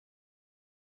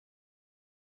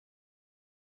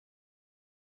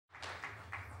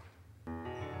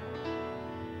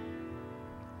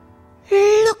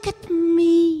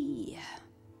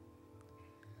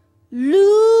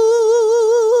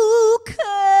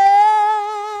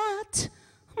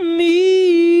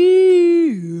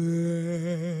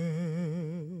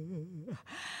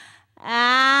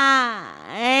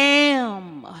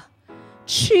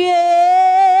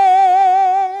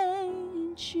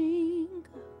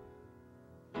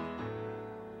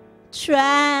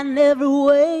trying every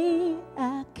way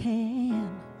I can.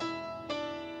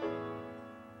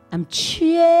 I'm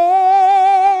changing.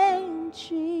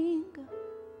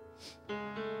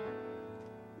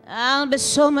 I'll be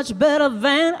so much better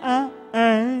than I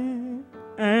am.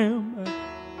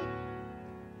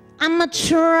 I'm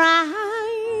trying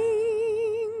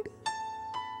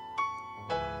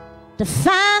to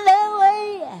find a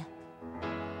way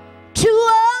to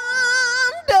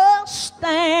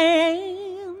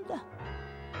understand,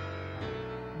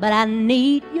 but I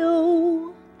need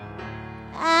you.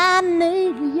 I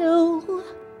need you.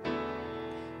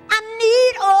 I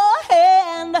need a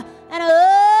hand, and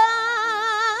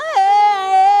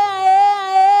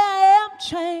I'm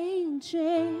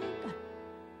changing.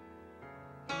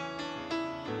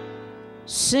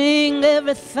 Sing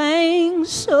everything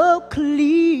so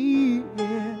clear.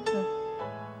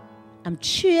 I'm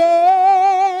changing.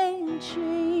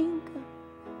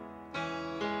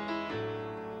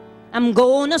 I'm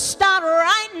gonna start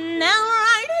right now,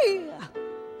 right here.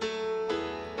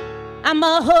 I'm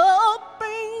hoping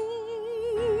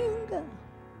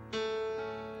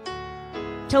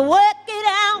to work it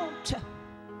out,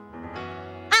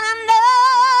 and I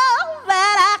know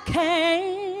that I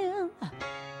can,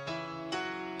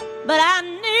 but I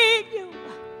need you.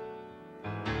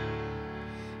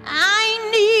 I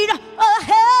need a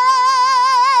hand.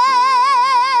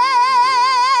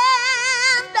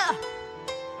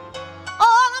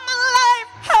 All of my life,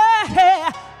 hey,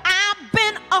 I've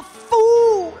been a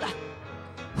fool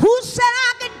who said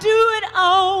I could do it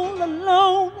all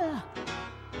alone.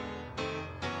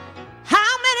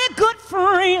 How many good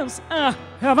friends have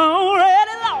I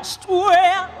already lost?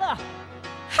 Well,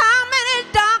 how many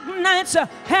dark nights have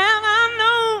I known?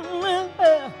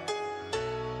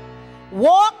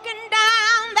 Walking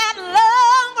down that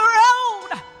long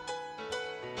road,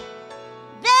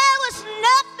 there was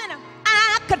nothing I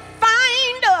could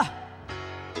find.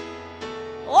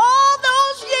 All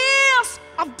those years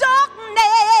of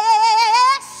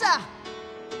darkness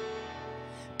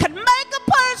could make a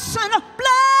person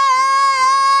blind,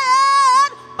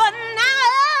 but now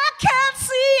I can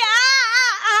see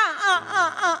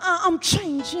I'm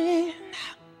changing.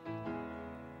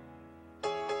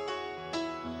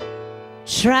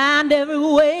 Trying every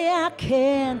way I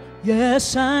can.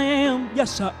 Yes, I am.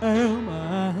 Yes, I am.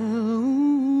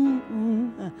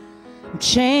 I'm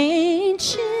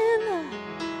changing.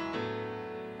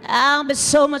 I'll be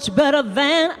so much better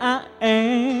than I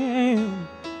am,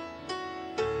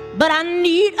 but I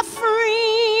need a friend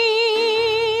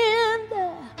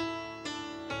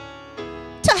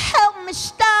to help me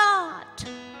start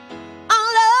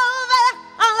all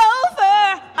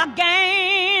over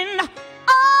again.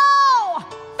 Oh,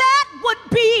 that would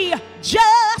be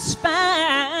just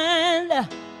fine.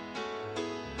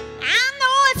 I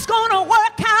know it's gonna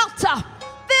work out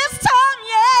this time,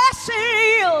 yes it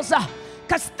is,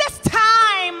 'cause this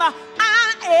time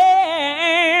I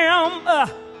am.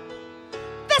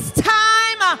 This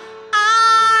time I am.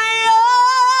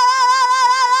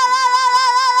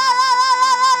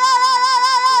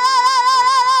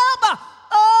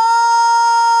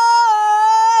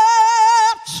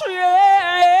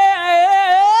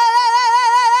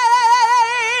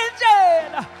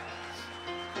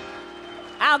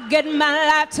 I'll get my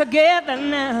life together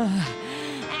now.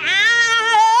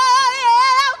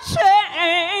 I'm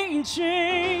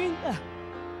changing.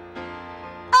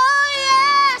 Oh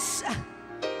yes,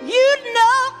 you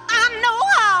know I know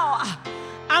how.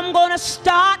 I'm gonna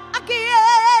start again.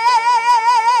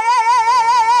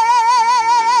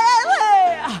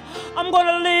 I'm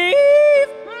gonna leave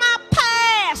my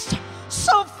past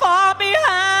so far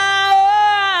behind.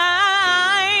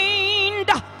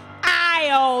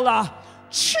 I'll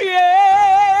change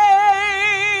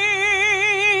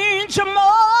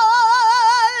my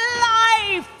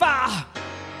life.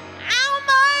 I'll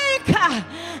make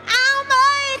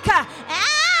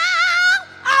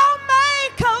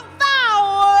a vow.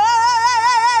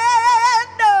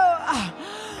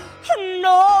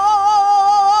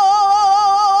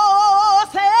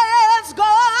 Nothing's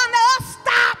gonna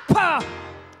stop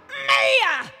me.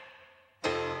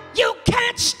 You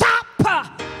can't stop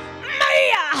me.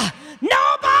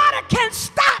 Nobody can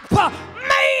stop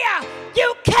me. You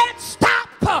can't stop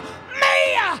me.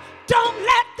 Don't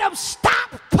let them stop.